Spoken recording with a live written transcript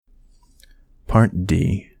Part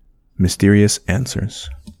D. Mysterious Answers.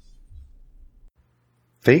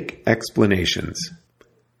 Fake explanations.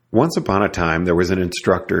 Once upon a time, there was an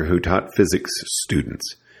instructor who taught physics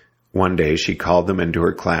students. One day, she called them into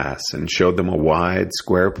her class and showed them a wide,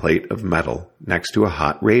 square plate of metal next to a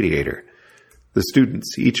hot radiator. The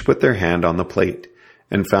students each put their hand on the plate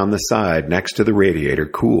and found the side next to the radiator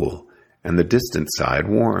cool and the distant side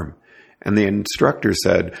warm. And the instructor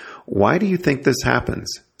said, "Why do you think this happens?"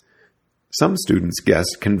 Some students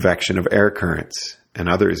guessed convection of air currents, and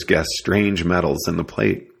others guessed strange metals in the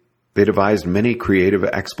plate. They devised many creative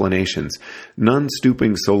explanations, none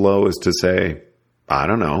stooping so low as to say, "I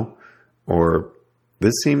don't know," or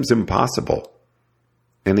 "This seems impossible."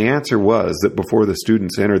 And the answer was that before the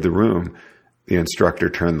students entered the room, the instructor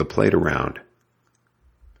turned the plate around.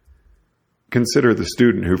 Consider the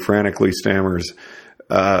student who frantically stammers,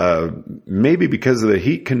 "Maybe because of the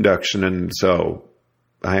heat conduction and so."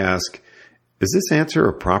 I ask, is this answer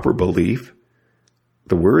a proper belief?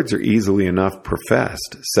 The words are easily enough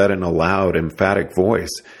professed, said in a loud, emphatic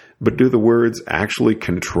voice, but do the words actually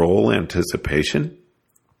control anticipation?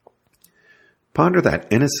 Ponder that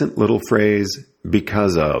innocent little phrase,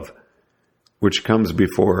 "because of," which comes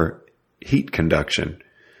before heat conduction.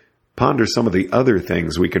 Ponder some of the other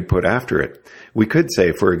things we could put after it. We could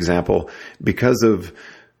say, for example, because of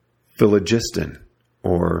phlogiston,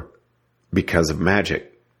 or because of magic.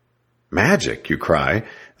 Magic, you cry.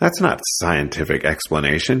 That's not scientific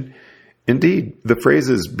explanation. Indeed, the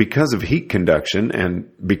phrases because of heat conduction and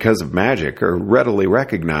because of magic are readily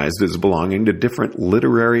recognized as belonging to different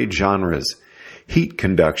literary genres. Heat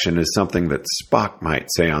conduction is something that Spock might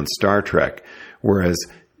say on Star Trek, whereas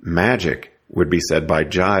magic would be said by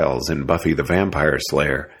Giles in Buffy the Vampire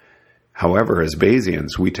Slayer. However, as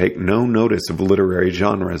Bayesians, we take no notice of literary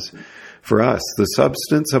genres. For us, the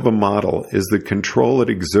substance of a model is the control it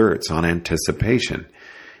exerts on anticipation.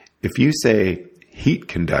 If you say heat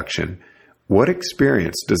conduction, what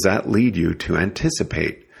experience does that lead you to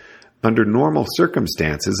anticipate? Under normal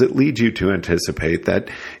circumstances, it leads you to anticipate that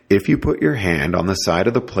if you put your hand on the side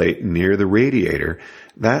of the plate near the radiator,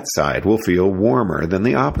 that side will feel warmer than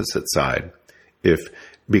the opposite side. If,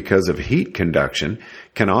 because of heat conduction,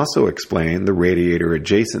 can also explain the radiator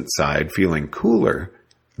adjacent side feeling cooler,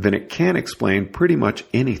 then it can explain pretty much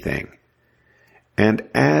anything. And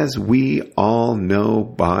as we all know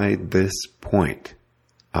by this point,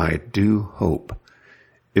 I do hope,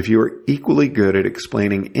 if you are equally good at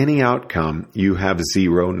explaining any outcome, you have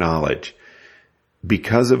zero knowledge.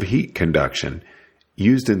 Because of heat conduction,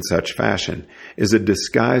 used in such fashion, is a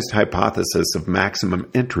disguised hypothesis of maximum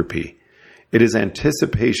entropy. It is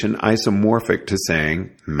anticipation isomorphic to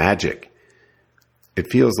saying magic.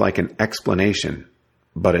 It feels like an explanation,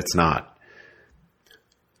 but it's not.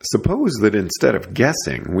 Suppose that instead of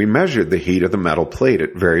guessing, we measured the heat of the metal plate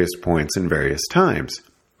at various points and various times.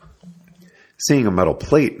 Seeing a metal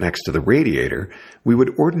plate next to the radiator, we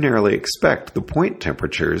would ordinarily expect the point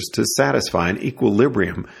temperatures to satisfy an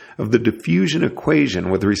equilibrium of the diffusion equation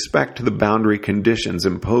with respect to the boundary conditions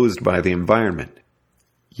imposed by the environment.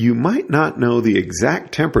 You might not know the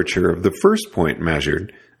exact temperature of the first point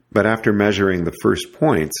measured, but after measuring the first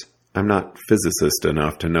points, I'm not physicist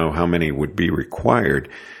enough to know how many would be required,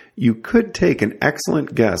 you could take an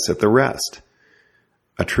excellent guess at the rest.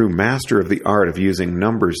 A true master of the art of using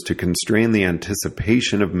numbers to constrain the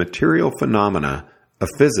anticipation of material phenomena, a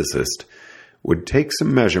physicist, would take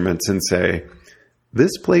some measurements and say,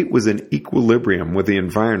 this plate was in equilibrium with the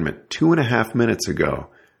environment 2.5 minutes ago,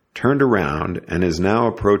 turned around, and is now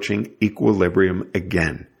approaching equilibrium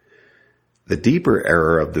again. The deeper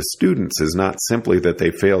error of the students is not simply that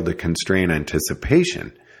they failed to constrain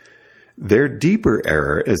anticipation. Their deeper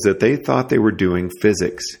error is that they thought they were doing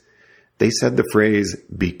physics. They said the phrase,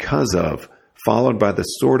 because of, followed by the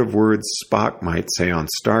sort of words Spock might say on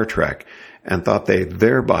Star Trek, and thought they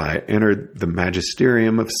thereby entered the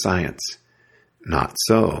magisterium of science. Not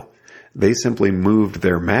so. They simply moved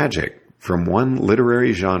their magic from one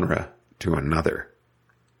literary genre to another.